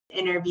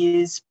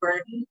interviews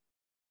for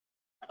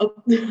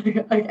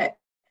okay,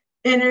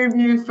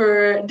 interview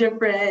for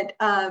different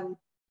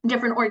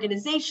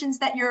organizations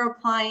that you're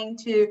applying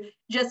to,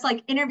 just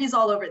like interviews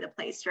all over the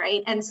place,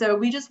 right? And so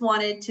we just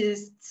wanted to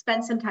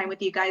spend some time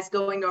with you guys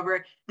going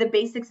over the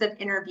basics of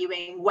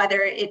interviewing,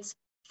 whether it's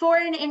for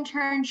an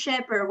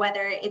internship or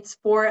whether it's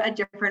for a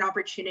different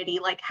opportunity.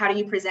 Like, how do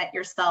you present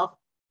yourself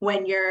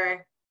when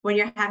you're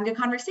having a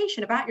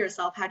conversation about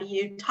yourself? How do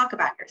you talk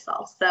about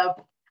yourself? So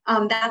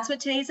that's what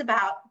today's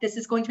about. This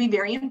is going to be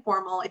very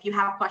informal. If you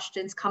have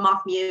questions, come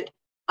off mute.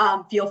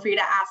 Feel free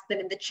to ask them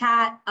in the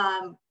chat.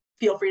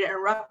 Feel free to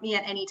interrupt me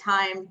at any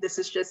time. This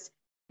is just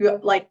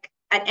like,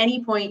 at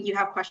any point you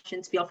have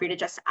questions, feel free to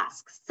just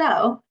ask.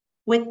 So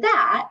with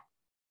that,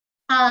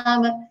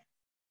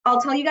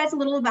 I'll tell you guys a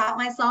little about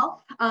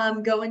myself,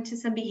 go into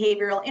some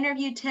behavioral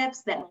interview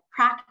tips, then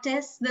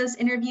practice those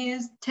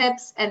interviews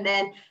tips, and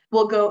then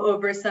we'll go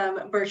over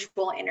some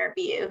virtual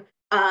interview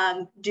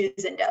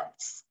do's and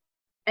don'ts.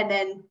 And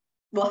then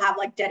we'll have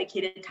like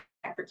dedicated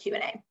time for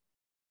Q&A.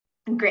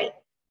 Great.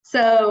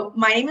 So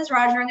my name is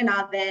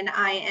Rangathanan.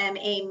 I am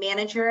a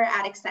manager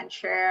at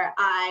Accenture.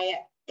 I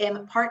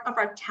am part of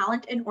our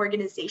talent and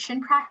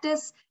organization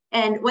practice.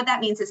 And what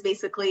that means is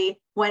basically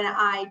when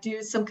I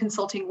do some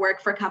consulting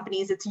work for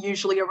companies, it's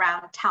usually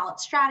around talent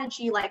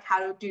strategy, like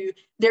how do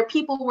their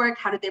people work?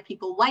 How do their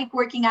people like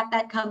working at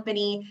that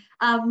company?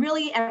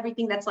 Really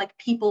everything that's like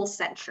people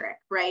centric,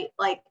 right?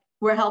 Like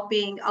we're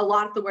helping, a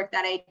lot of the work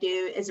that I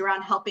do is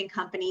around helping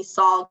companies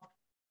solve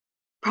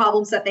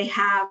problems that they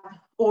have,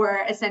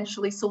 or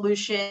essentially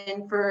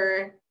solution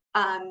for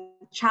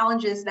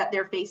challenges that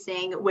they're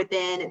facing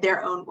within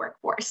their own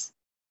workforce.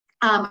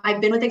 I've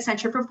been with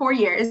Accenture for 4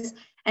 years.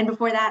 And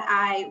before that,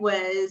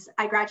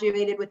 I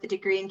graduated with a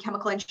degree in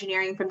chemical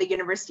engineering from the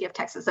University of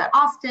Texas at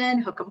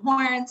Austin, Hook'em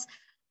Horns.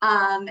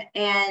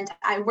 And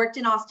I worked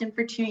in Austin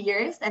for 2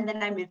 years, and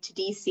then I moved to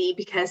DC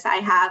because I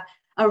have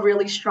a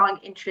really strong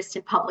interest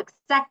in public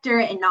sector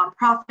and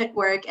nonprofit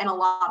work, and a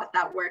lot of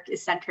that work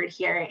is centered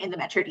here in the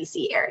Metro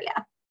DC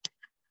area.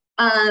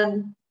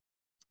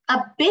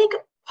 A big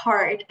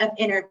part of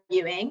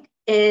interviewing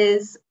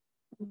is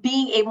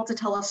being able to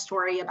tell a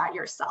story about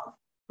yourself,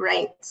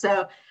 right?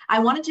 So I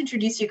wanted to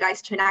introduce you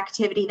guys to an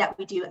activity that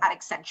we do at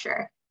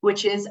Accenture,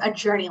 which is a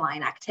journey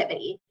line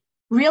activity.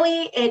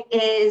 Really, it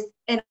is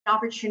an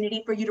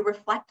opportunity for you to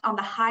reflect on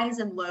the highs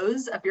and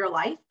lows of your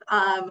life.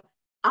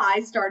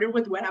 I started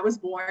with when I was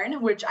born,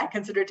 which I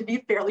consider to be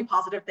a fairly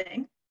positive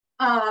thing.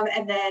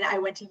 And then I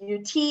went to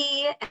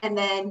UT, and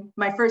then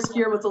my first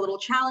year was a little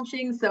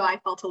challenging, so I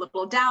felt a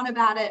little down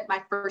about it.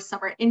 My first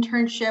summer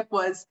internship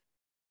was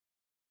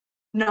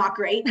not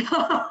great.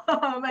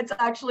 It's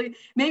actually,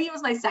 maybe it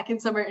was my second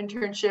summer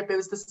internship. It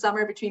was the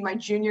summer between my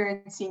junior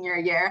and senior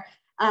year.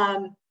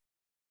 I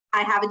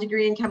have a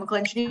degree in chemical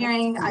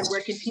engineering. I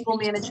work in people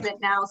management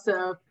now,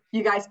 so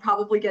you guys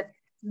probably get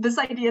this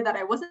idea that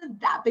I wasn't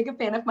that big a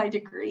fan of my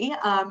degree.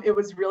 It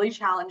was really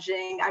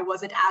challenging. I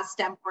wasn't as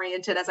STEM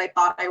oriented as I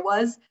thought I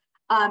was.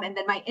 And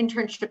then my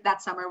internship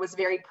that summer was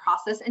very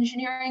process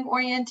engineering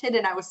oriented,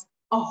 and I was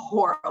a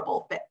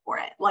horrible fit for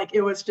it. Like,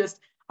 it was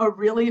just a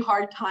really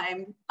hard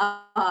time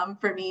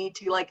for me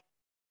to like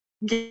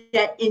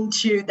get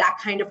into that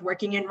kind of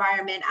working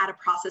environment at a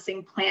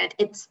processing plant.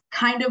 It's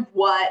kind of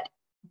what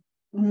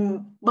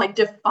like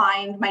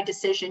defined my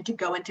decision to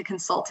go into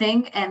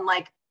consulting and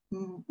like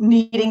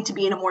needing to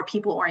be in a more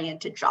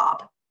people-oriented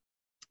job.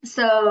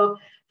 So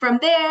from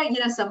there, you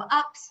know, some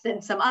ups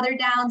and some other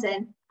downs,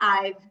 and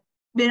I've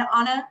been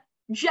on a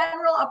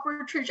general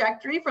upward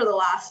trajectory for the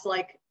last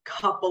like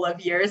couple of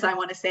years. I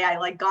want to say I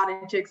like got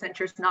into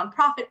Accenture's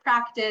nonprofit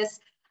practice.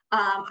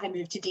 I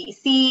moved to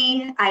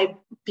DC. I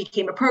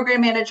became a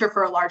program manager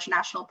for a large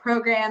national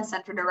program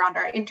centered around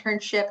our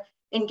internship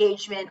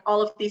engagement.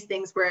 All of these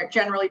things were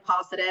generally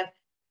positive.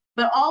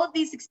 But all of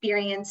these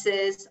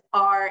experiences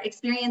are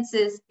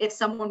experiences, if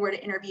someone were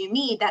to interview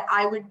me, that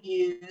I would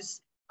use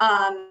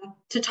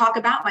to talk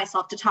about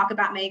myself, to talk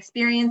about my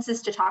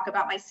experiences, to talk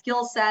about my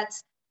skill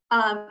sets.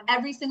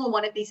 Every single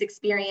one of these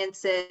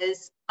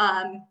experiences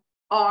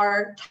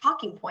are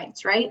talking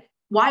points, right?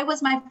 Why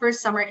was my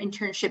first summer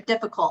internship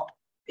difficult?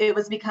 It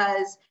was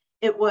because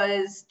it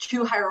was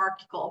too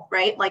hierarchical,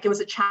 right? Like, it was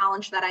a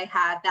challenge that I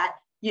had that,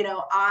 you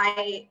know,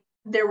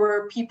 there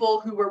were people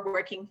who were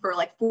working for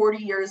like 40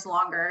 years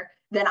longer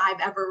than I've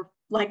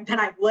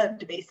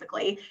lived,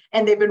 basically.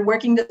 And they've been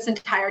working this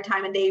entire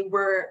time, and they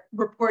were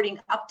reporting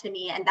up to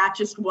me. And that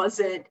just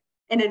wasn't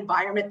an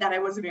environment that I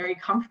was very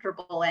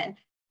comfortable in.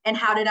 And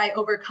how did I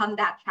overcome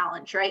that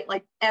challenge, right?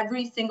 Like,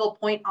 every single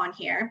point on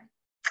here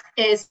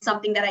is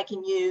something that I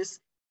can use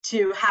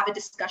to have a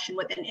discussion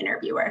with an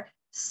interviewer.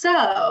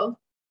 So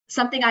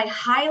something I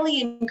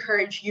highly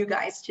encourage you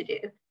guys to do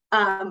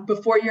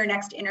before your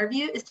next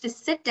interview is to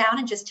sit down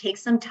and just take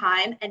some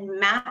time and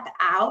map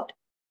out,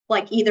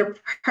 like, either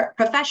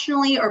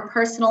professionally or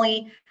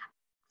personally,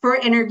 for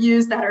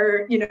interviews that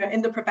are,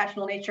 in the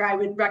professional nature, I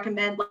would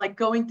recommend like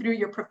going through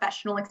your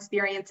professional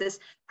experiences,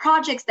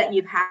 projects that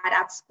you've had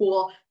at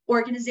school,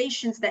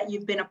 organizations that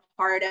you've been a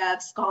part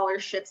of,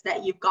 scholarships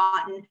that you've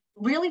gotten,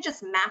 really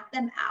just map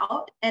them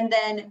out. And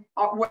then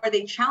were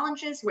they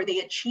challenges? Were they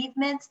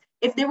achievements?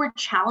 If there were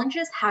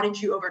challenges, how did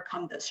you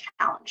overcome those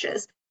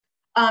challenges?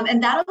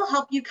 And that'll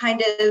help you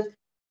kind of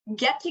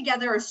get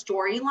together a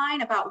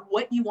storyline about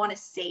what you want to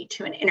say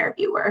to an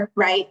interviewer,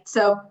 right?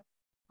 So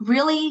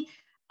really,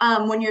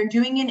 when you're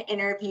doing an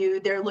interview,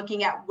 they're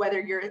looking at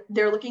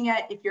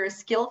if you're a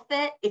skill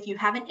fit, if you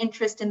have an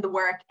interest in the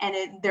work,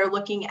 and they're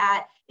looking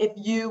at if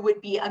you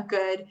would be a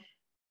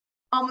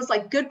almost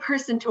like good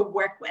person to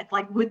work with.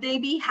 Like, would they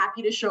be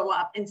happy to show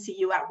up and see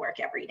you at work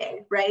every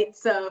day, right?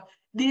 So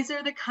these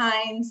are the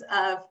kinds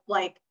of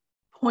like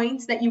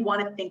points that you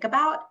want to think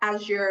about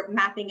as you're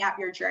mapping out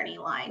your journey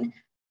line.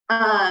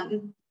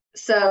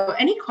 So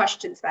any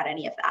questions about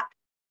any of that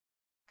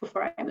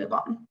before I move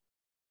on?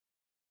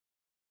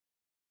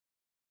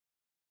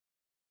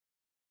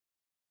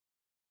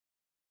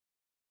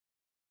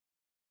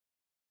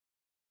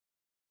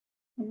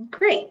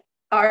 Great.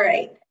 All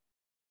right.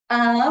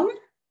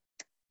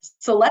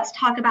 So let's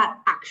talk about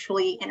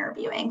actually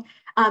interviewing.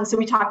 So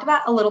we talked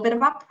about a little bit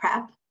about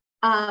prep,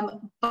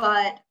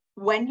 but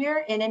when you're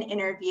in an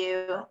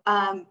interview,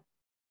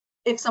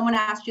 if someone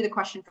asked you the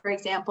question, for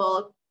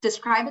example,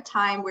 describe a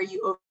time where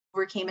you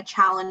overcame a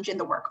challenge in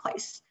the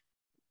workplace.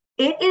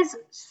 It is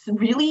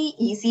really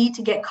easy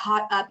to get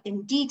caught up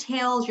in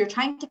details. You're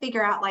trying to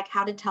figure out like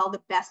how to tell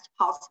the best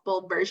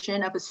possible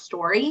version of a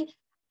story.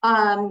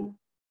 And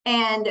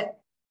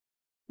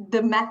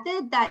the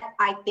method that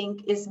I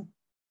think is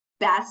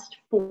best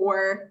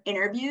for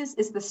interviews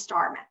is the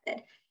S.T.A.R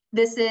method.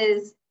 This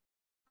is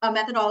a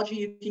methodology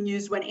you can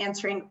use when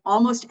answering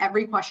almost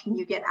every question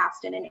you get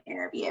asked in an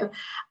interview.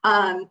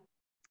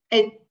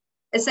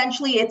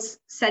 Essentially, it's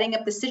setting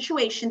up the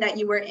situation that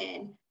you were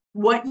in,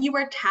 what you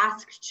were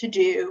tasked to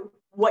do,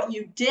 what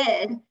you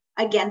did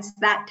against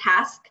that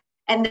task,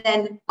 and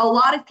then a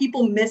lot of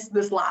people miss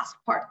this last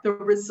part, the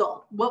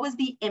result. What was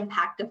the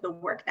impact of the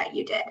work that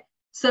you did?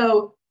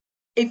 So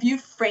if you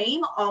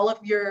frame all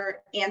of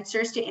your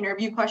answers to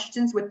interview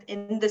questions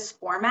within this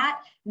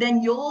format,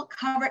 then you'll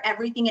cover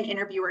everything an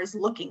interviewer is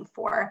looking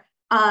for.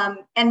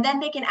 And then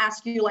they can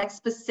ask you like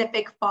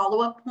specific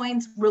follow-up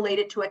points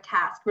related to a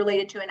task,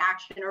 related to an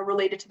action, or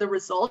related to the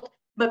result.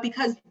 But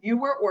because you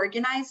were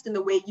organized in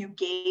the way you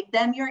gave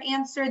them your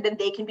answer, then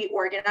they can be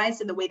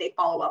organized in the way they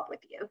follow up with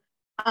you.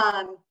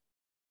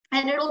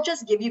 And it'll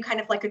just give you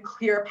kind of like a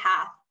clear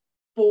path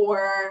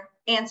for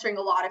answering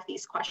a lot of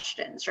these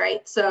questions,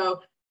 right?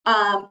 So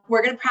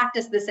we're going to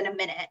practice this in a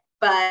minute,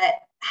 but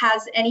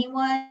has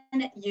anyone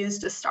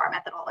used a S.T.A.R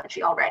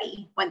methodology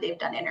already when they've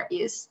done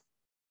interviews?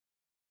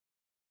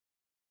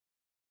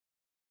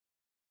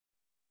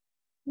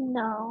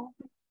 No.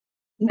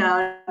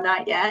 No,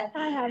 not yet.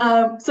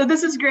 So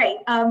this is great.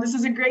 This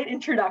is a great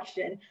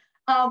introduction.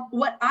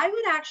 What I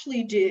would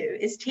actually do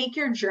is take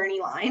your journey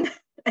line,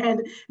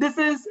 and this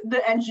is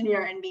the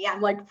engineer in me.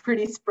 I'm like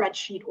pretty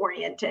spreadsheet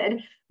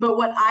oriented. But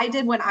what I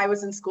did when I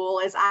was in school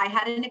is I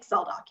had an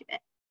Excel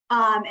document.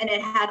 And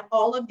it had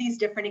all of these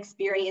different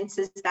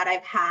experiences that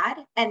I've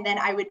had. And then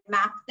I would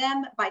map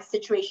them by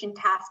situation,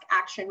 task,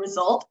 action,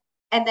 result.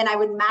 And then I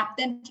would map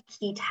them to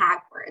key tag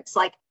words.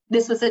 Like,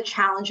 this was a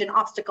challenge, an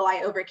obstacle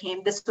I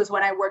overcame. This was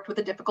when I worked with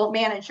a difficult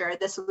manager.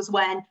 This was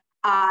when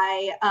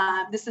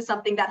this is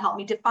something that helped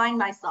me define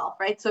myself,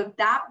 right? So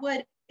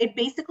it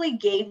basically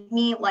gave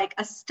me like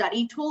a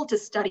study tool to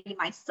study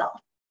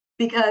myself,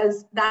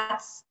 because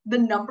that's the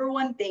number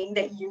one thing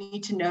that you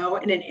need to know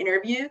in an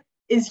interview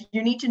is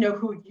you need to know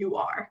who you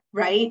are,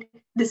 right?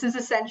 This is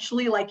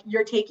essentially like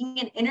you're taking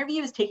an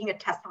interview is taking a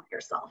test on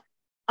yourself.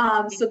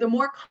 So the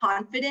more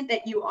confident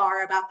that you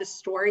are about the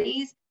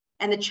stories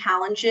and the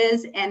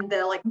challenges and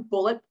the like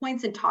bullet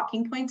points and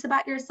talking points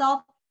about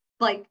yourself,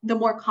 like the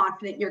more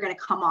confident you're going to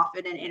come off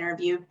in an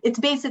interview. It's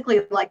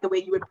basically like the way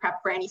you would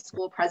prep for any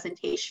school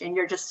presentation.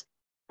 You're just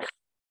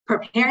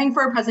preparing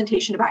for a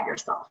presentation about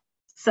yourself.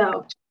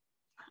 So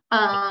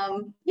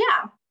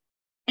yeah,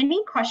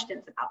 any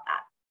questions about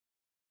that?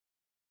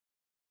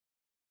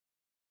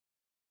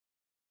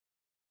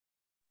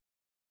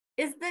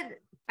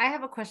 I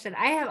have a question.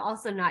 I have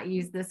also not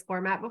used this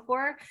format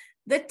before.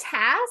 The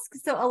task,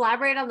 so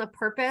elaborate on the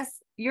purpose.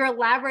 You're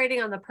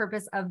elaborating on the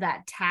purpose of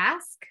that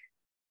task?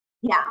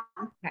 Yeah.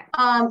 Okay.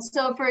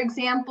 So for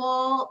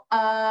example,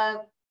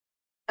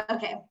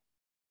 okay,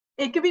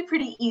 it could be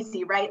pretty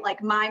easy, right?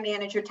 Like my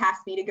manager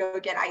tasked me to go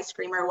get ice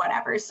cream or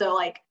whatever. So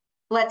like,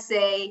 let's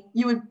say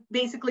you would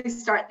basically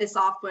start this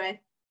off with,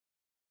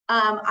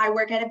 I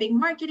work at a big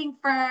marketing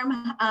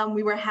firm.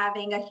 We were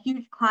having a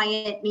huge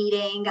client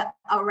meeting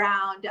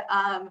around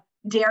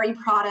dairy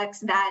products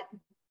that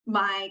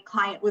my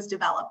client was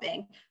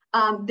developing.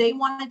 They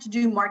wanted to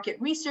do market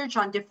research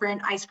on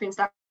different ice creams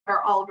that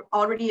are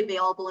already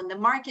available in the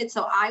market.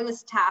 So I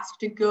was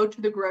tasked to go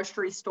to the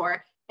grocery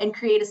store and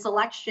create a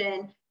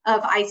selection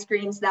of ice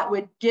creams that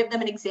would give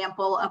them an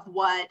example of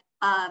what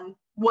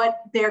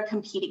what they're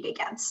competing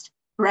against,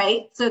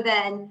 right? So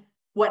then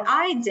what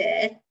I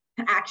did,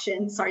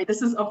 sorry,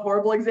 this is a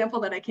horrible example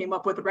that I came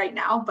up with right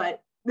now,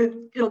 but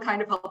it'll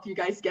kind of help you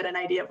guys get an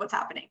idea of what's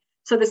happening.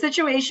 So the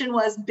situation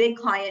was big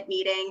client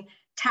meeting,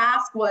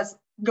 task was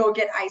go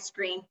get ice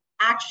cream.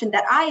 Action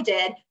that I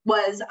did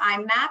was I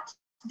mapped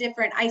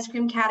different ice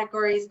cream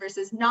categories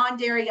versus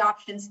non-dairy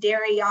options,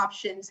 dairy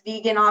options,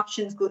 vegan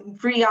options,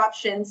 gluten-free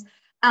options,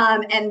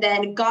 and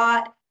then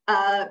got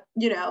the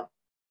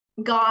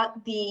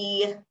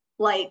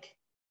like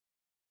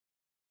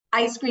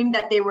ice cream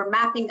that they were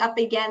mapping up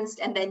against,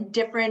 and then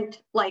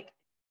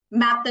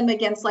map them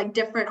against like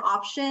different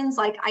options,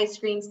 like ice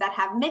creams that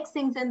have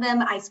mixings in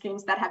them, ice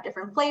creams that have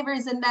different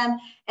flavors in them,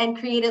 and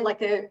created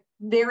like a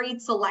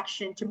varied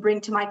selection to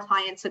bring to my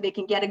clients so they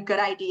can get a good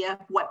idea of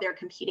what they're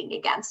competing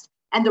against.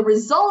 And the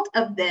result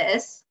of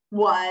this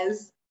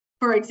was,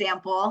 for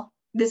example,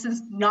 this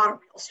is not a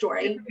real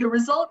story. The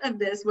result of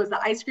this was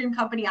the ice cream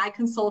company I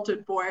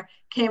consulted for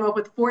came up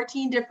with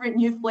 14 different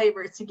new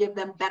flavors to give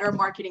them better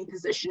marketing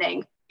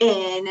positioning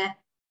in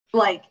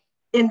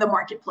the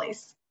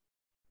marketplace.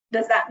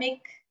 Does that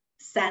make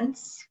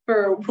sense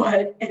for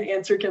what an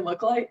answer can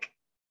look like?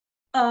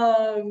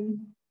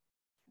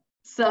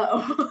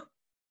 So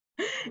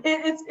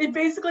it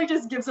basically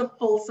just gives a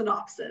full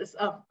synopsis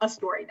of a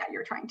story that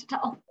you're trying to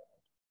tell.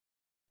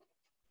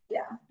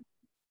 Yeah,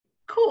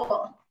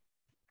 cool.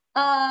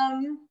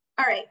 All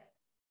right.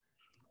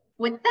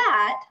 With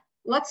that,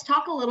 let's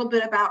talk a little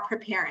bit about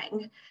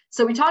preparing.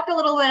 So we talked a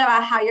little bit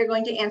about how you're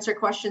going to answer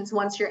questions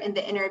once you're in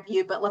the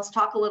interview, but let's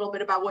talk a little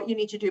bit about what you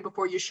need to do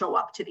before you show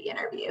up to the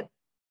interview.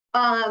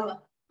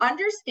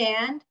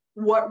 Understand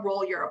what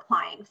role you're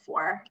applying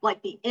for,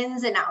 like the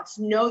ins and outs,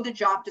 know the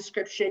job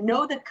description,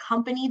 know the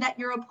company that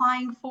you're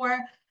applying for.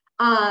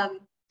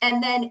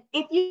 And then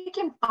if you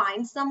can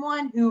find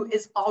someone who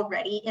is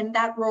already in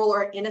that role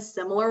or in a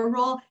similar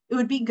role, it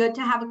would be good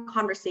to have a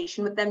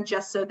conversation with them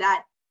just so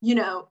that,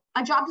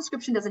 a job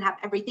description doesn't have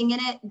everything in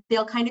it.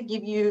 They'll kind of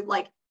give you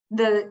like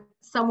the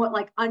somewhat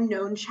like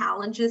unknown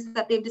challenges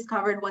that they've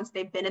discovered once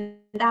they've been in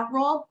that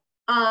role.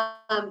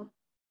 I'll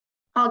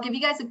give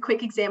you guys a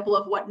quick example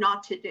of what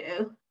not to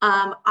do.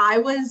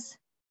 I was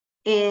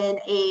in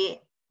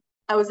a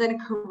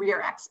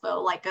career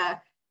expo, like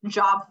a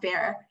job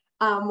fair,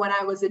 when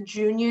I was a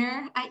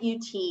junior at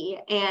UT,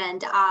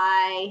 and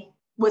I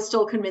was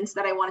still convinced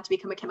that I wanted to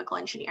become a chemical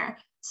engineer.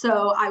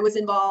 So I was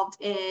involved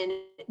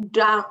in,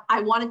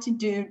 I wanted to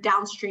do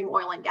downstream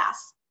oil and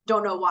gas.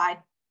 Don't know why.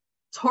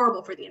 It's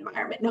horrible for the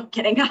environment. No, I'm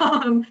kidding.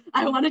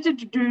 I wanted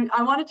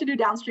to do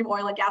downstream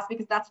oil and gas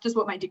because that's just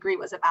what my degree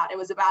was about. It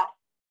was about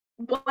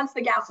once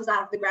the gas was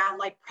out of the ground,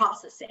 like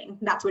processing.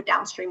 That's what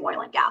downstream oil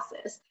and gas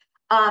is.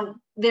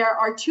 There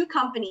are two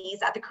companies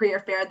at the career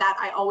fair that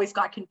I always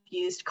got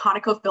confused,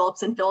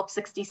 ConocoPhillips and Phillips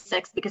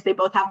 66, because they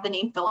both have the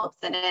name Phillips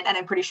in it, and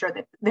I'm pretty sure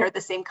that they're the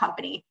same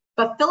company.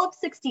 But Phillips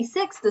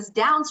 66 does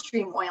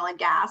downstream oil and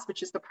gas,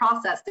 which is the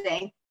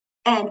processing,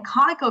 and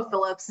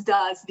ConocoPhillips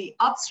does the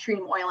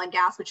upstream oil and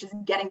gas, which is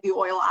getting the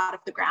oil out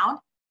of the ground.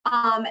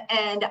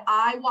 And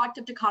I walked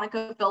up to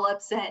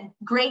ConocoPhillips and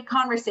great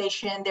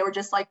conversation. They were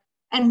just like,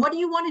 and what do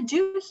you want to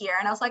do here?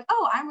 And I was like,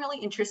 oh, I'm really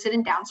interested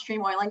in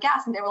downstream oil and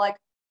gas. And they were like,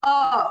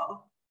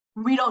 oh,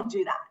 we don't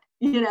do that,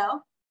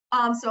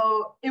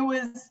 So it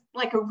was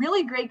like a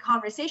really great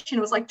conversation.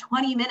 It was like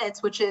 20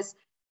 minutes, which is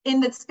in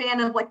the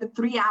span of like the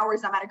 3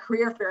 hours I'm at a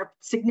career fair, a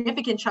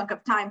significant chunk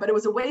of time, but it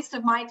was a waste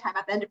of my time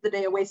at the end of the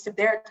day, a waste of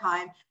their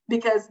time,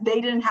 because they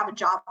didn't have a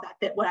job that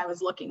fit what I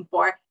was looking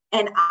for.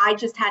 And I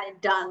just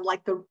hadn't done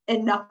like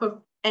I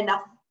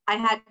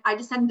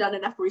just hadn't done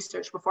enough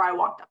research before I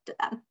walked up to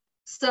them.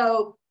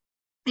 So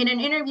in an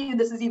interview,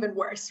 this is even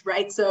worse,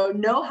 right? So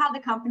know how the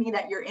company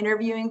that you're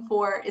interviewing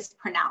for is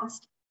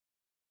pronounced.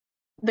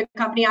 The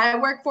company I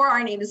work for,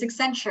 our name is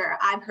Accenture.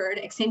 I've heard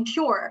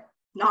Accenture,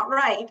 not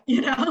right,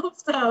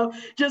 So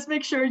just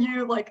make sure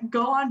you like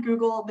go on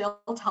Google,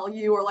 they'll tell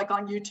you, or like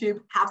on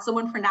YouTube, have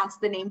someone pronounce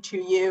the name to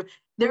you.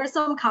 There are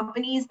some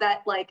companies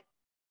that like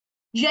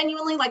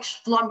genuinely like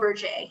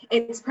Schlumberger.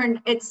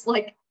 It's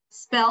like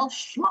spelled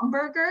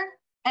Schlumberger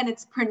and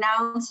it's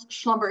pronounced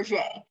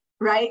Schlumberger,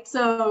 right?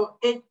 So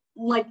it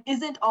like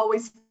isn't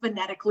always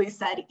phonetically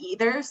said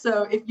either.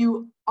 So if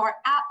you are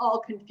at all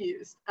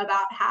confused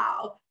about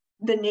how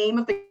the name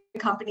of the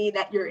company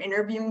that you're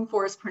interviewing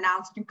for is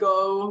pronounced,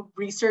 go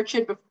research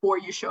it before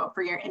you show up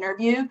for your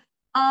interview.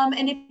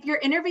 And if you're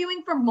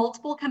interviewing for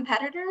multiple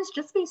competitors,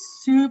 just be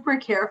super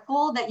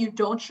careful that you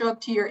don't show up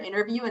to your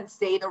interview and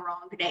say the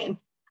wrong name.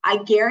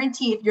 I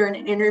guarantee if you're in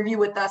an interview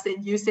with us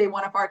and you say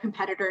one of our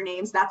competitor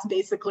names, that's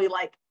basically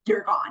like,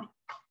 you're gone.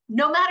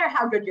 No matter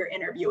how good your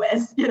interview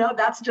is,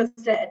 that's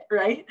just it,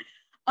 right?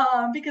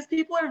 Because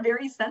people are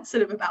very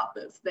sensitive about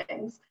those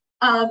things.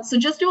 So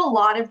just do a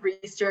lot of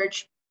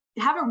research,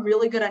 have a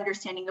really good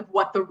understanding of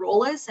what the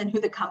role is and who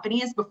the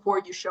company is before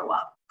you show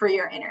up for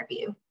your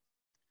interview.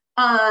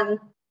 And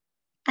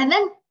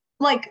then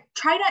like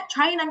try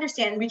and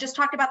understand, we just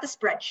talked about the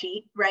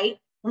spreadsheet, right?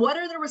 what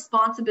are the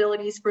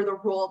responsibilities for the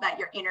role that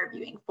you're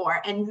interviewing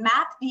for, and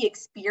map the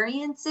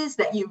experiences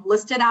that you've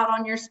listed out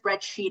on your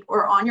spreadsheet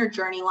or on your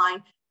journey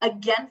line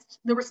against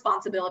the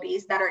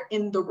responsibilities that are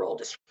in the role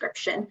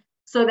description,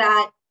 so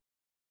that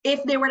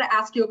if they were to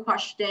ask you a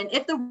question,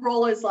 if the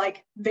role is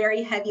like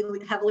very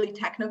heavily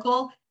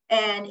technical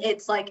and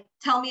it's like,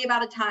 tell me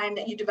about a time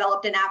that you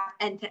developed an app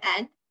end to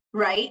end,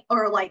 right?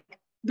 Or like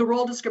the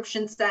role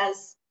description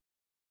says,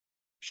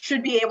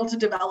 should be able to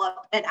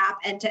develop an app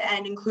end to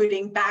end,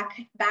 including back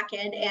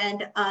end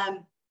and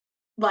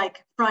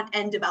like front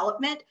end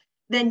development,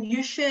 then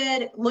you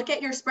should look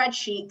at your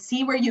spreadsheet,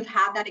 see where you've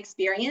had that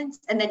experience.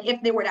 And then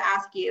if they were to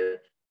ask you,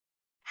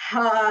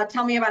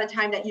 tell me about a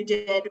time that you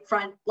did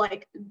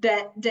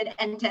did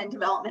end-to-end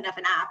development of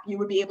an app, you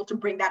would be able to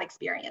bring that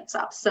experience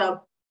up.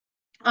 So,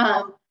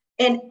 and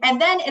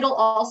then it'll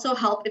also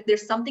help if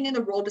there's something in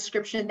the role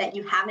description that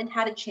you haven't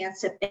had a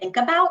chance to think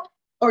about,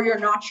 or you're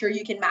not sure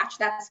you can match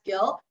that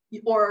skill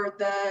or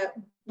the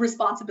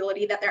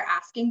responsibility that they're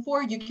asking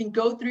for, you can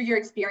go through your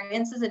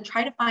experiences and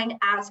try to find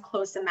as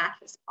close a match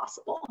as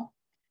possible.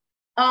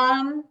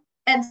 And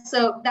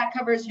so that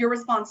covers your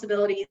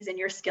responsibilities and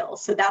your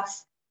skills. So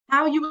that's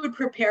how you would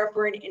prepare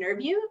for an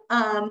interview.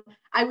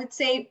 I would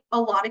say a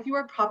lot of you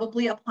are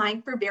probably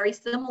applying for very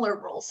similar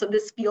roles. So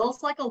this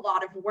feels like a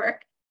lot of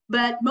work,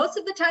 but most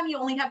of the time you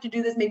only have to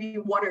do this maybe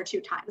 1 or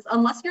 2 times,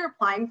 unless you're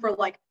applying for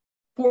like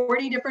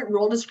 40 different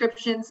role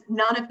descriptions.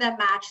 None of them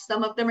match.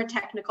 Some of them are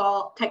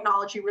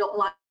technology real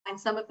aligned.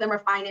 Some of them are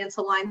finance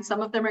aligned.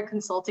 Some of them are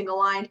consulting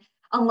aligned.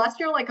 Unless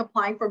you're like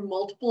applying for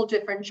multiple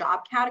different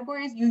job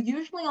categories, you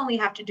usually only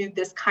have to do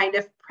this kind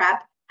of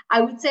prep.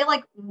 I would say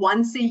like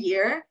once a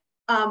year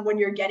when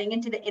you're getting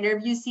into the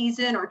interview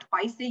season, or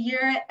twice a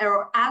year,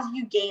 or as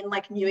you gain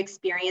like new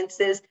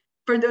experiences.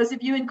 For those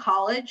of you in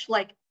college,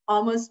 like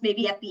almost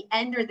maybe at the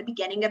end or the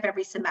beginning of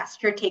every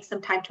semester, take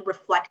some time to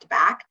reflect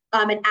back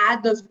and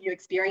add those new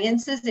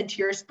experiences into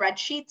your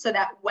spreadsheet, so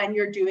that when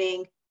you're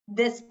doing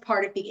this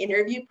part of the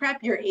interview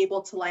prep, you're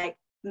able to like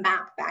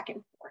map back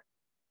and forth.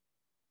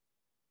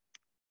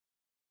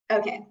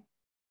 Okay,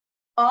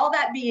 all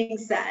that being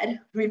said,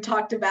 we've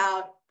talked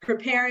about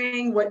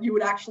preparing, what you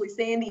would actually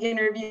say in the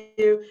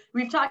interview.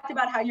 We've talked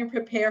about how you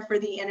prepare for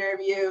the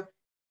interview.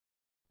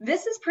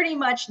 This is pretty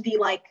much the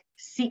like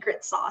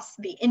secret sauce,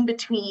 the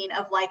in-between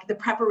of like the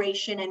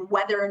preparation and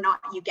whether or not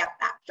you get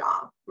that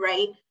job,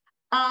 right?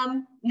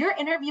 You're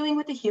interviewing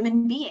with a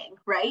human being,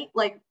 right?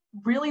 Like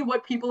really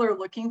what people are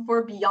looking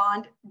for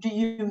beyond do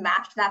you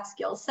match that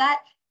skill set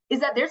is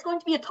that there's going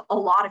to be a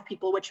lot of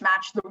people which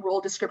match the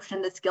role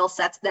description, the skill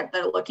sets that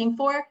they're looking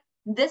for.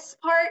 This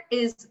part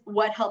is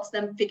what helps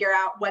them figure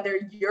out whether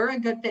you're a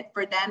good fit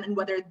for them and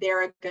whether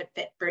they're a good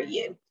fit for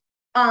you.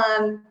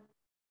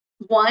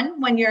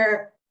 One, when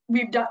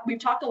we've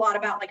talked a lot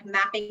about like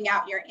mapping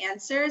out your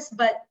answers,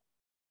 but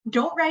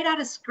don't write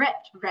out a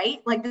script,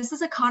 right? Like this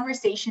is a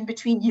conversation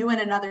between you and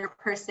another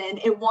person.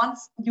 You want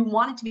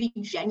it to be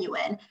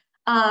genuine.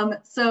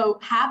 So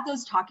have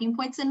those talking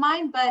points in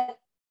mind, but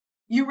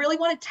you really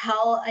want to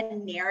tell a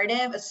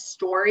narrative, a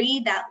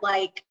story that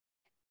like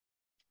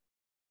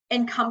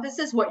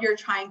encompasses what you're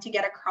trying to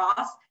get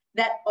across,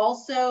 that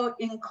also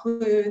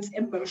includes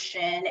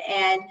emotion.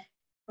 And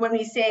when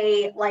we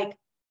say like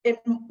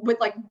with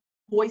like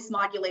voice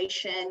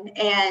modulation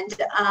and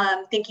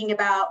thinking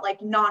about like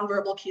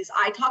nonverbal cues,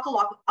 I talk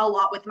a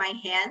lot with my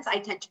hands. I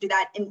tend to do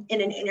that in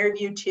an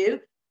interview too.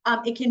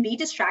 It can be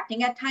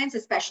distracting at times,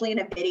 especially in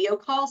a video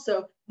call.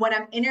 So when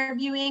I'm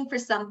interviewing for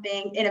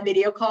something in a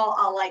video call,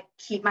 I'll like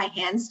keep my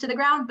hands to the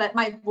ground, but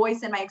my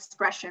voice and my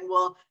expression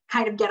will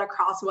kind of get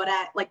across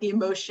like the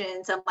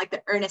emotions and like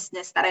the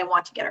earnestness that I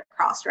want to get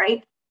across,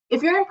 right?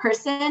 If you're in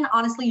person,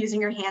 honestly,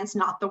 using your hands,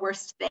 not the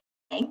worst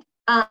thing.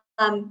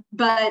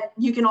 But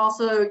you can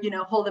also,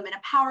 hold them in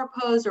a power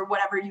pose or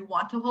whatever you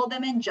want to hold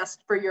them in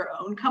just for your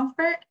own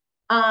comfort.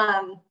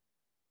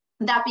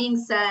 That being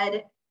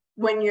said,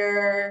 when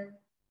you're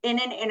in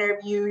an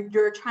interview,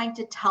 you're trying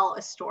to tell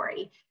a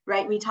story,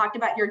 right? We talked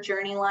about your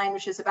journey line,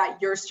 which is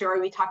about your story.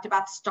 We talked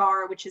about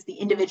S.T.A.R, which is the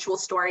individual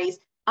stories.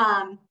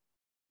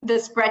 The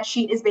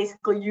spreadsheet is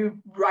basically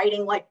you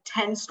writing like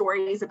 10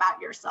 stories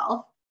about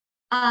yourself.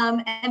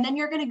 And then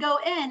you're going to go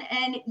in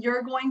and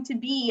you're going to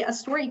be a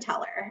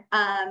storyteller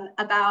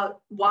about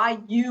why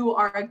you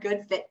are a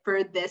good fit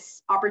for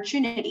this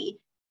opportunity.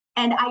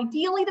 And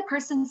ideally, the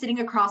person sitting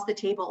across the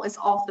table is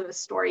also a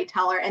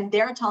storyteller, and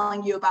they're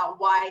telling you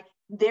about why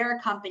their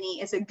company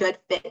is a good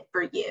fit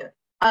for you.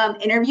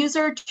 Interviews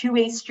are a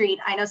two-way street.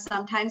 I know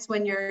sometimes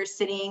when you're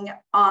sitting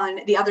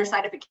on the other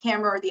side of a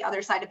camera or the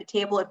other side of a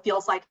table, it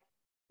feels like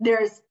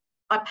there's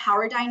a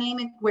power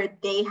dynamic where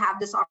they have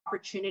this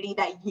opportunity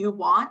that you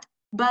want,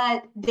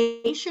 but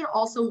they should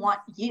also want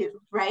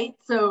you, right?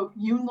 So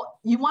you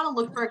want to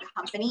look for a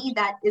company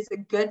that is a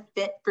good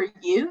fit for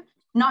you,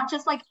 not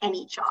just like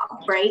any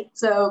job, right?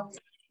 So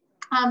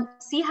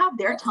see how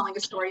they're telling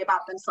a story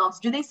about themselves.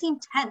 Do they seem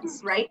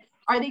tense, right?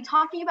 Are they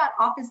talking about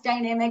office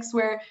dynamics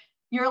where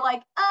you're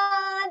like,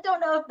 I don't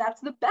know if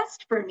that's the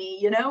best for me.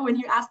 You know, when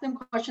you ask them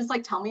questions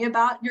like, tell me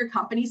about your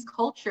company's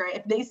culture,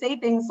 if they say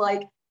things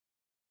like,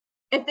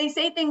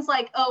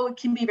 oh, it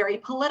can be very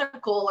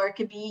political, or it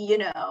could be, you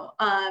know,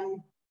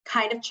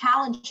 kind of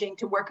challenging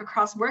to work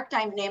across work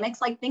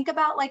dynamics, like think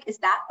about like, is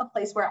that a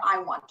place where I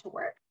want to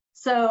work?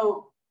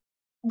 So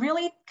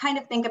really kind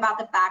of think about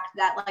the fact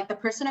that like the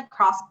person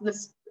across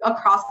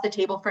the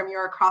table from you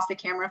or across the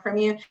camera from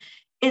you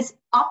is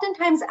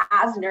oftentimes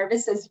as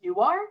nervous as you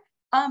are,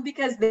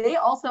 because they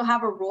also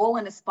have a role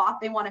and a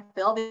spot they want to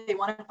fill. They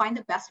want to find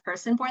the best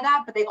person for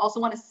that, but they also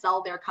want to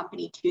sell their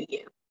company to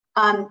you,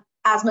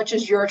 as much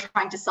as you're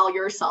trying to sell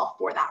yourself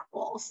for that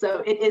role.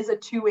 So it is a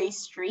two-way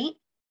street.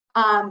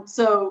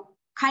 So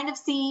kind of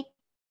see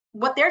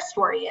what their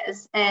story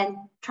is and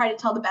try to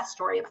tell the best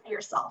story about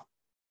yourself.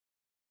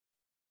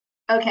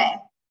 Okay,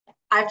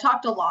 I've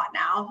talked a lot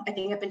now. I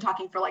think I've been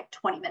talking for like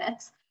 20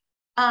 minutes.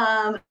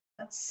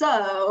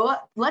 So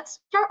let's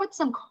start with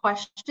some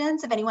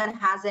questions if anyone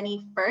has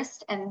any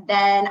first, and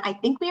then I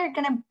think we are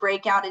going to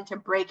break out into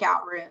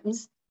breakout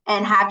rooms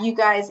and have you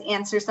guys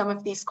answer some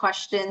of these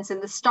questions in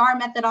the STAR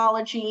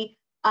methodology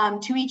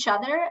to each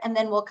other, and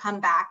then we'll come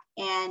back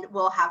and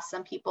we'll have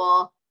some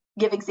people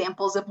give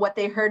examples of what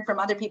they heard from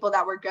other people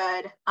that were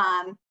good,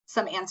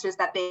 some answers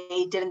that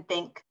they didn't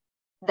think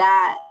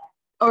that,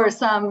 or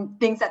some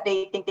things that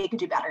they think they could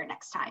do better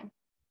next time.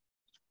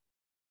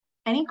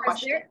 Any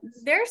questions?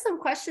 There are some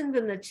questions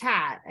in the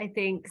chat. I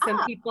think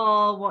some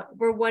people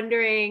were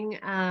wondering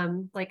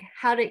like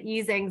how to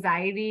ease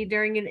anxiety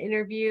during an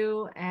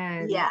interview,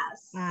 and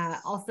yes,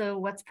 also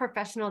what's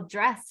professional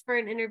dress for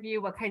an interview,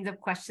 what kinds of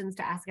questions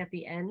to ask at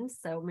the end.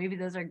 So maybe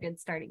those are good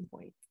starting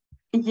points.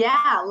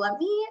 Yeah, let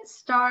me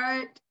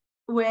start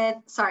with,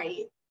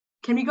 sorry,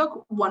 can we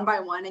go one by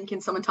one, and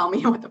can someone tell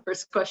me what the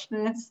first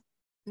question is?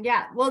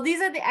 Yeah, well,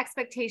 these are the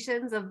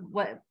expectations of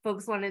what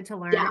folks wanted to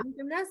learn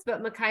from this,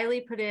 but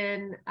Mikhaili put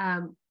in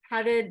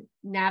how to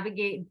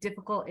navigate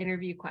difficult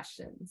interview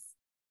questions.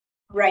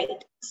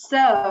 Right.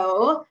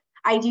 So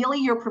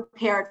ideally, you're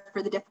prepared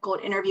for the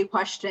difficult interview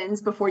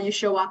questions before you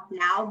show up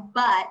now.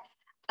 But,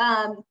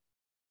 and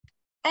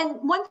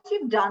once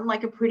you've done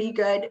like a pretty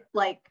good,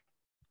 like,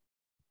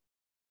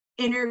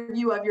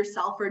 interview of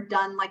yourself or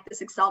done like this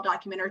Excel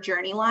document or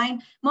journey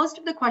line, most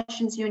of the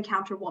questions you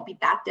encounter won't be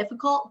that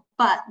difficult.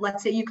 But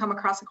let's say you come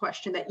across a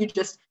question that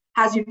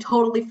has you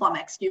totally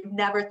flummoxed, you've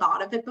never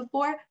thought of it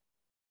before,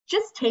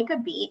 just take a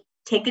beat,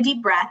 take a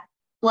deep breath,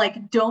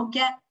 like don't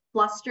get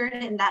flustered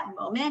in that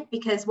moment,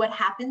 because what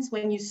happens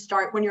when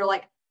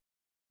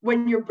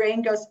your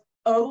brain goes,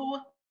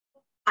 oh,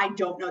 I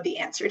don't know the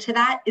answer to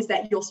that, is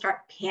that you'll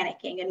start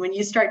panicking. And when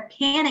you start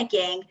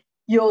panicking,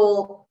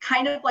 you'll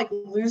kind of like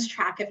lose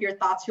track of your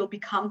thoughts. You'll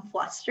become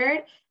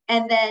flustered.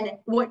 And then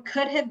what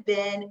could have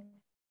been,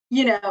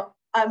 you know,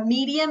 a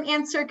medium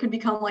answer could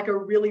become like a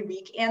really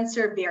weak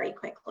answer very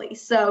quickly.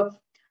 So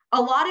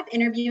a lot of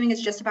interviewing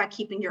is just about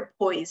keeping your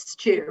poise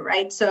too,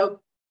 right?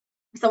 So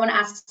if someone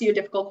asks you a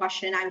difficult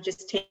question, I would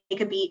just take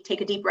a beat,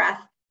 take a deep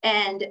breath,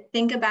 and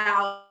think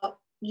about,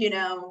 you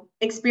know,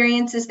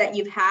 experiences that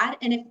you've had.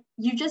 And if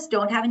you just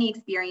don't have any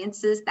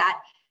experiences that,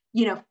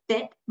 you know,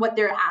 fit what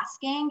they're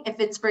asking, if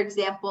it's, for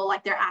example,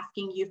 like they're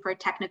asking you for a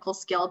technical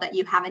skill that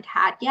you haven't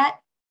had yet,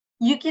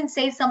 you can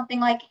say something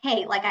like,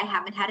 hey, like I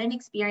haven't had an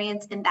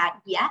experience in that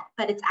yet,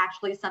 but it's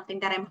actually something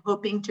that I'm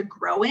hoping to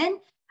grow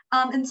in.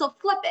 And so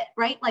flip it,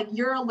 right? Like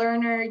you're a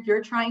learner,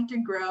 you're trying to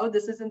grow.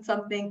 This isn't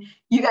something,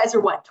 you guys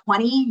are what,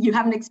 20? You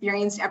haven't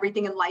experienced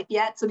everything in life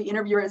yet. So the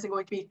interviewer isn't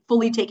going to be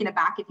fully taken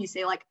aback if you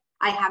say like,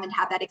 I haven't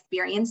had that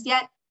experience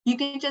yet. You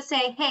can just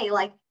say, hey,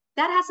 like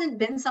that hasn't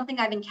been something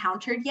I've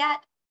encountered yet,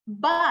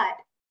 but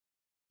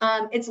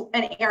it's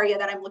an area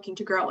that I'm looking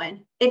to grow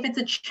in. If it's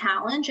a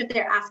challenge, if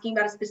they're asking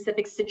about a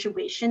specific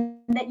situation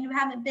that you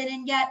haven't been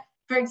in yet.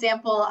 For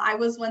example, I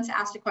was once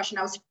asked a question,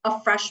 I was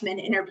a freshman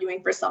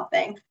interviewing for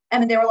something,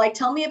 and they were like,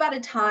 tell me about a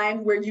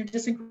time where you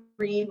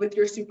disagreed with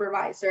your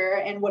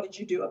supervisor and what did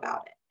you do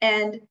about it?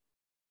 And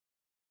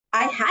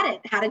I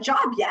hadn't had a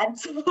job yet.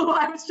 So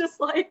I was just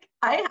like,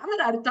 I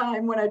haven't had a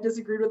time when I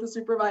disagreed with a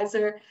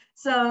supervisor.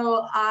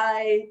 So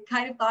I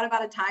kind of thought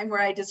about a time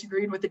where I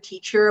disagreed with a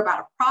teacher about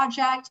a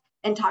project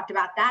and talked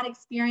about that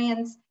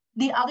experience.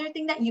 The other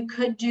thing that you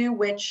could do,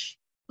 which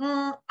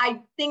I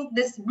think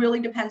this really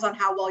depends on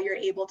how well you're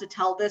able to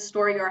tell this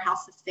story or how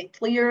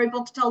succinctly you're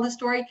able to tell the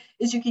story,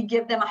 is you could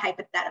give them a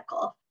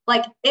hypothetical.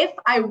 Like, if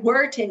I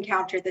were to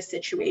encounter this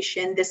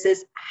situation, this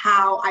is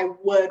how I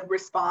would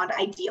respond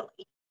ideally.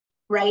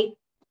 Right?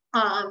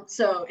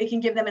 So it can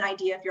give them an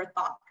idea of your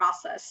thought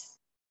process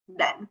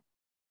then.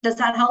 Does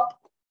that help?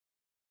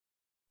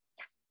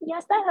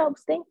 Yes, that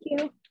helps. Thank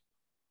you.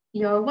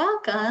 You're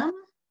welcome.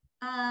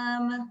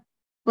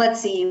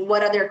 Let's see,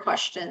 what other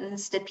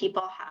questions did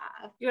people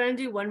have? You want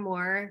to do one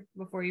more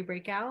before you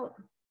break out?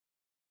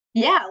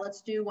 Yeah,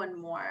 let's do one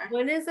more.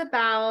 One is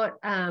about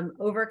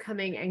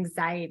overcoming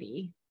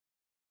anxiety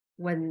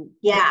when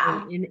in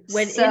an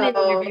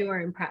interview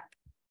or in prep.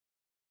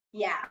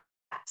 Yeah.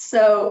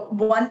 So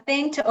one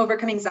thing to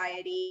overcome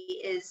anxiety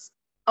is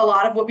a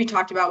lot of what we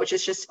talked about, which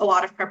is just a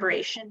lot of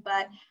preparation.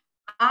 But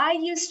I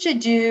used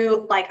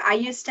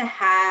to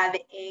have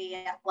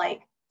a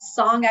like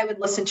song I would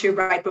listen to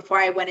right before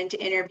I went into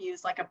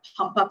interviews, like a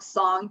pump up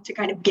song to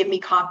kind of give me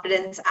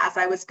confidence as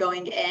I was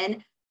going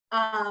in.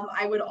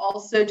 I would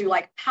also do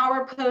like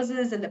power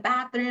poses in the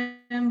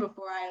bathroom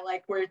before I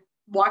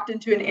walked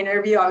into an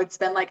interview. I would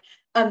spend like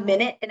a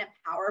minute in a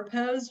power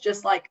pose,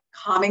 just like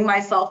calming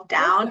myself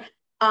down.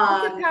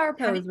 What's a power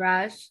pose,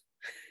 Raj?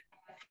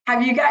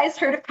 Have you guys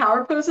heard of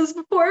power poses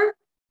before?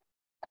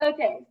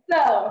 Okay,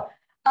 so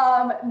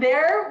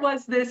there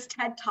was this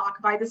TED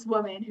talk by this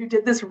woman who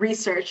did this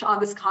research on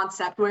this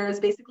concept where it's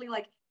basically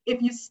like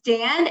if you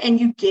stand and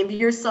you give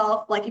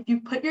yourself, like if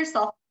you put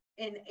yourself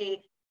in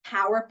a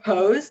power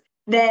pose,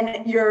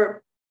 then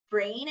your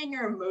brain and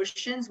your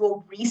emotions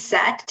will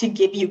reset to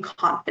give you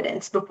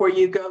confidence before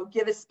you go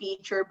give a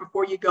speech or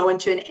before you go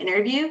into an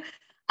interview.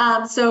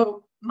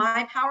 So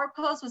my power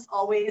pose was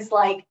always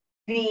like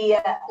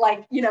the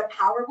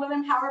power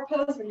women power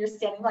pose when you're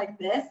standing like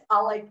this.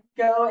 I'll like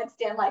go and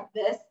stand like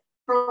this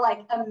for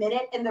like a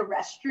minute in the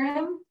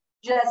restroom,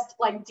 just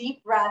like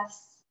deep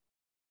breaths.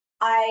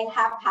 I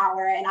have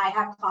power and I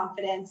have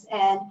confidence,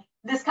 and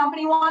this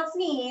company wants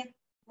me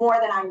more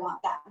than I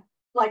want them.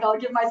 Like I'll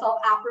give myself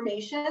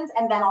affirmations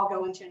and then I'll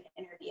go into an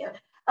interview.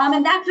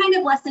 And that kind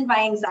of lessened my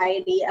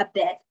anxiety a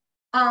bit.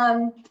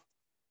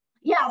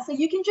 Yeah, so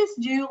you can just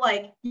do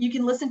you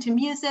can listen to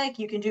music,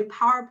 you can do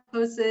power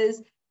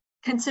poses,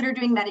 consider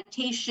doing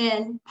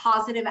meditation,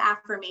 positive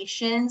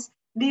affirmations.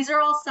 These are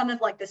all some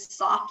of like the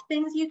soft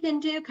things you can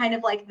do, kind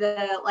of like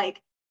the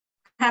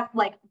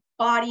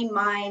body,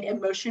 mind,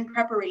 emotion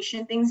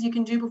preparation things you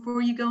can do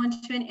before you go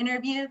into an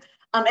interview.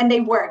 And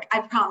they work, I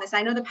promise.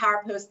 I know the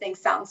power pose thing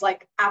sounds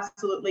like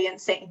absolutely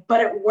insane,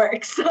 but it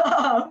works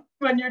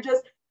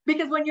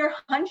because when you're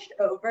hunched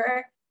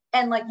over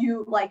and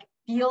you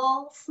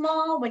feel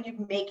small, when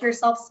you make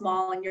yourself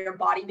small and your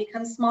body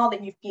becomes small,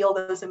 then you feel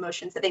those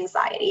emotions of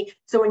anxiety.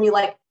 So when you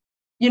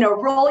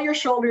roll your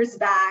shoulders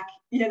back,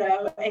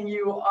 and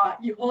you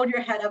hold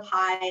your head up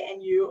high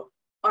and you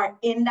are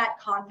in that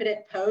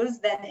confident pose,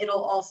 then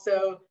it'll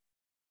also,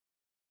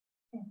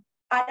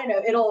 I don't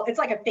know, it's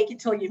like a fake it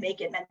till you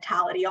make it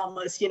mentality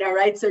almost,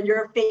 right? So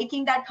you're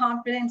faking that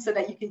confidence so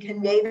that you can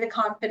convey the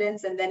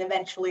confidence, and then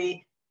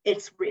eventually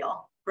it's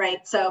real,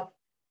 right? So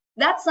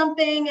that's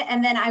something.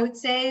 And then I would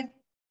say,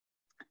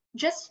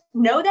 just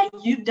know that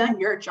you've done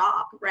your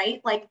job,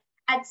 right? Like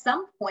at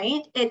some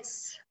point,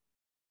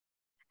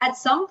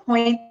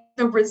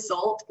 the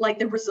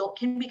result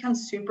can become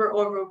super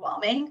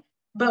overwhelming,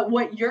 but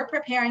what you're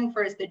preparing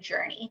for is the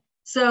journey.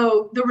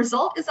 So the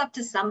result is up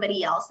to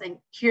somebody else. And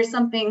here's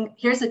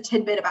a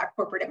tidbit about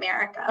corporate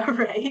America,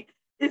 right?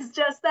 It's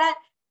just that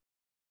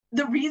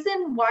the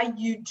reason why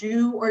you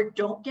do or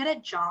don't get a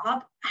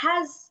job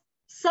has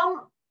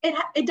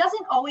it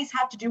doesn't always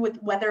have to do with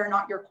whether or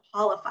not you're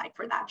qualified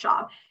for that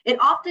job. It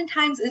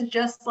oftentimes is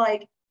just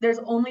like there's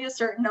only a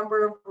certain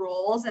number of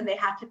roles and they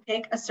have to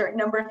pick a certain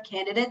number of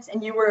candidates,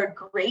 and you were a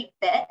great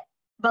fit,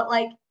 but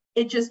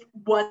it just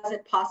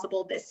wasn't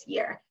possible this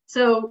year.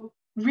 So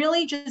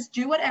really just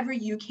do whatever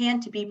you can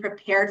to be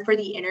prepared for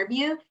the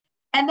interview.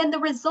 And then the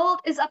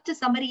result is up to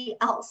somebody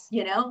else,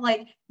 you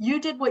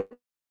did what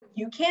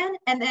you can,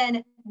 and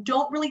then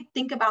don't really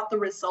think about the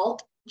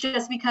result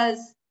just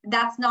because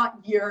that's not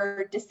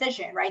your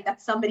decision, right?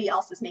 That's somebody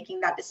else is making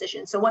that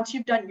decision. So once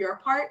you've done your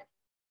part,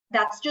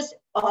 that's just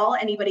all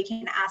anybody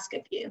can ask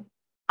of you.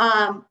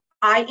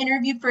 I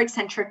interviewed for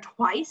Accenture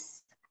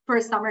twice for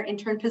a summer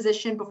intern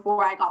position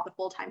before I got the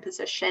full-time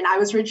position. I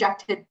was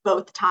rejected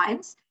both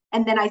times,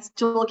 and then I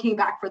still came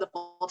back for the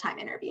full-time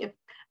interview.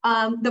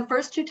 The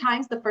first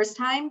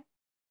time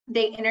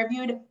they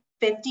interviewed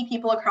 50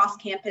 people across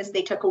campus.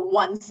 They took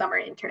one summer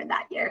intern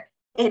that year.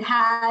 It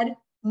had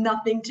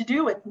nothing to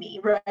do with me,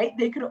 right?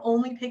 They could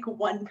only pick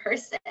one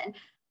person.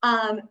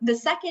 The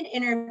second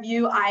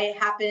interview, I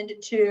happened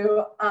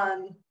to,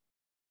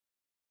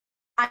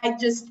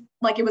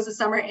 it was a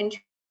summer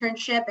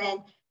internship,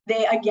 and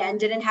they again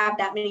didn't have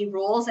that many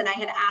roles. And I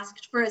had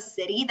asked for a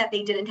city that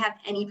they didn't have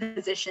any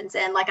positions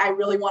in. I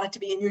really wanted to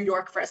be in New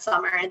York for a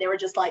summer, and they were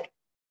just like,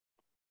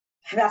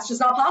 that's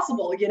just not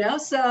possible,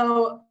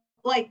 So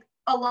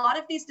a lot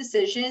of these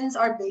decisions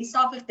are based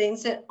off of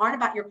things that aren't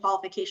about your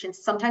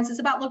qualifications. Sometimes it's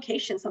about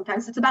location.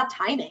 Sometimes it's about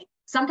timing.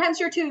 Sometimes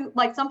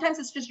sometimes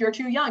it's just you're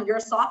too young. You're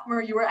a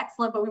sophomore, you were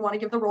excellent, but we want to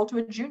give the role to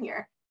a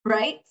junior,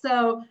 right?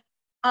 So,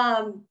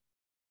 and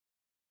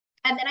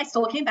then I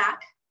still came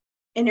back,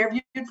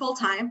 interviewed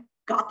full-time,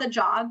 got the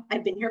job.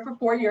 I've been here for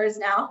 4 years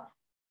now,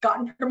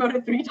 gotten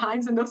promoted 3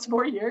 times in those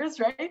 4 years,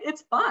 right?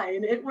 It's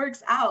fine. It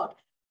works out.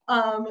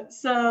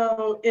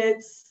 So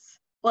it's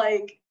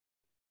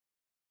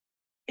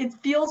it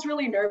feels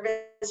really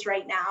nervous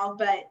right now,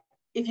 but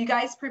if you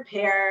guys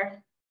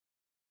prepare,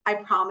 I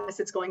promise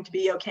it's going to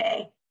be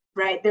okay,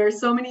 right? There are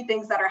so many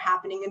things that are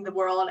happening in the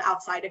world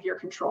outside of your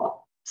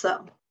control.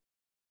 So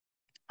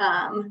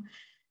that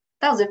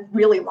was a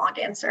really long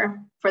answer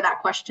for that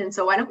question.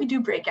 So why don't we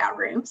do breakout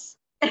rooms?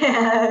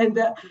 And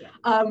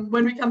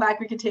when we come back,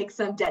 we can take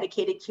some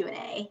dedicated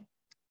Q&A.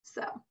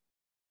 So.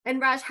 And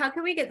Raj, how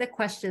can we get the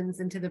questions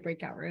into the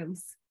breakout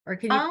rooms? Or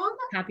can you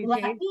copy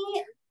paste?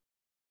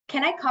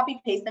 Can I copy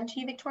paste them to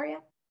you, Victoria?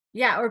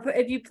 Yeah, or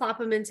if you plop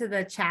them into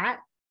the chat.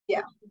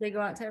 Yeah. They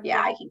go out to everybody?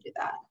 Yeah, I can do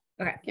that.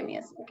 Okay. Give me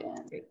a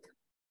second. Great.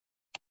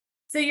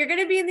 So you're going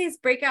to be in these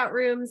breakout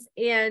rooms,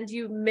 and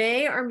you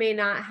may or may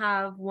not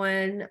have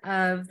one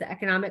of the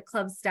economic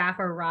club staff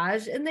or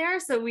Raj in there.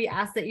 So we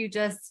ask that you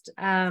just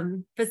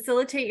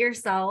facilitate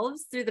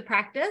yourselves through the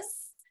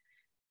practice.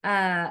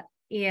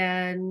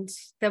 And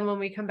then when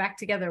we come back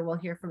together, we'll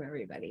hear from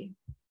everybody.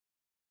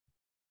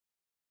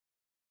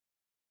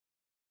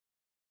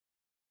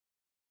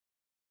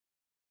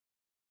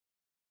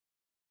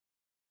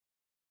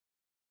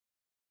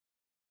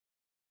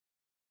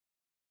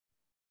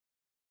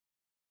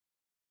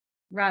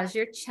 Raj,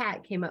 your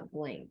chat came up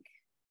blank.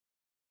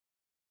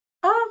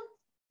 Oh,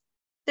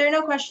 there are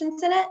no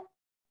questions in it?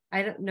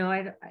 I don't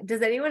know.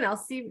 Does anyone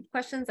else see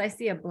questions? I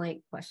see a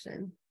blank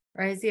question,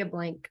 or I see a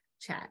blank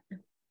chat.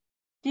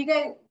 Do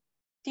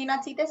you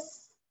not see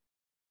this?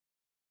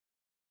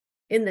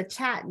 In the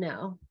chat,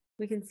 no.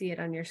 We can see it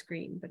on your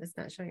screen, but it's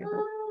not showing up.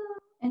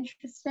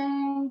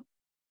 Interesting.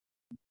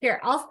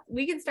 Here,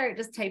 we can start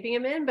just typing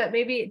them in, but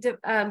maybe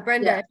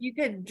Brenda, if you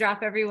could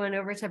drop everyone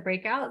over to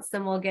breakouts,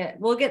 then we'll get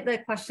the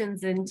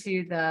questions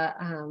into the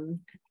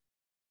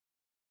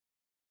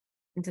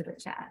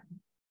chat.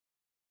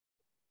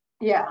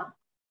 Yeah.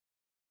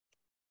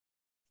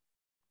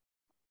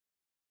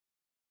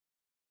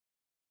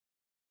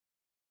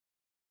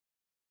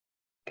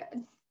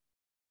 Good.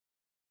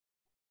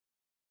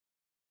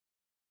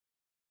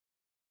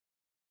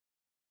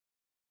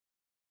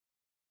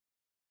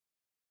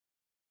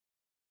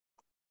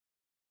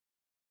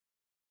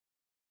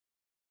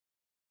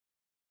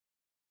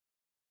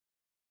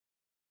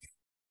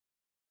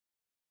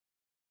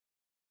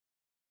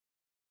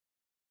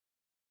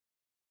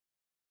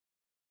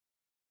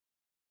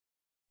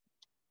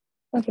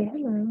 Okay,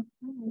 hello.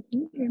 Hi,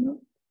 can you hear me?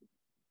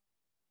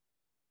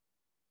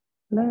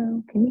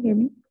 Hello, can you hear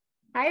me?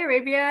 Hi,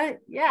 Arabia.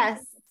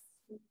 Yes.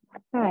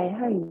 Hi,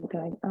 how are you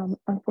doing?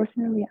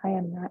 Unfortunately, I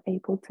am not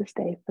able to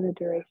stay for the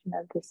duration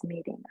of this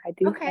meeting. I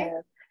do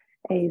have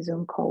a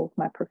Zoom call with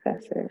my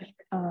professor.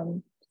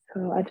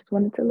 So I just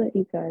wanted to let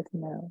you guys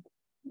know.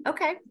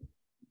 Okay.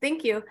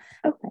 Thank you.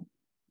 Okay.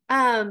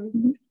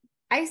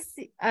 I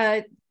see.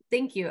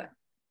 Thank you.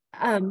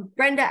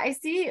 Brenda, I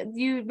see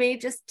you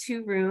made just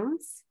 2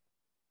 rooms.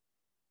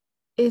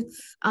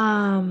 It's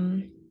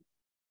I'm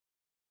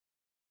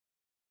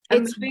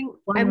going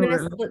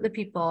to split the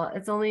people.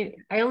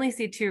 I only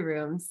see 2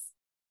 rooms.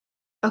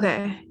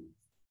 okay.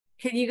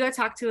 Can you go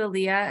talk to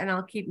Aaliyah, and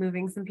I'll keep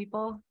moving some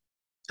people?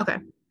 Okay.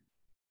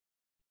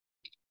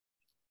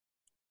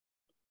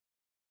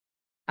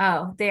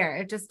 Oh, there.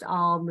 It just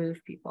all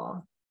moved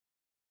people.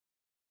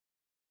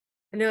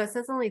 No, it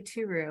says only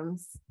 2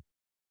 rooms.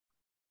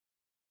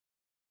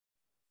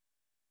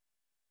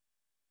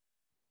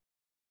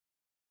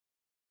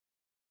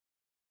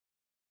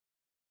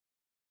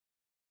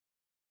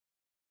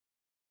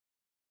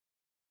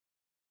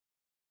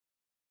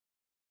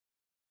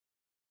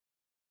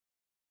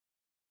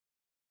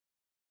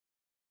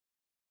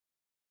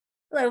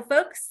 Hello,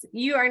 folks.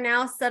 You are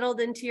now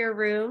settled into your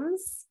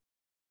rooms.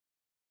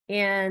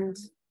 And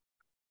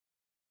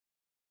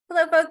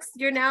hello, folks.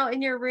 You're now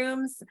in your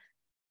rooms.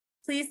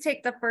 Please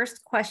take the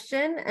first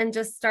question and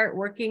just start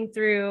working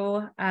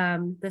through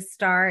the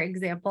STAR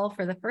example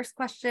for the first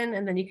question,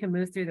 and then you can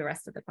move through the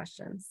rest of the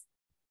questions.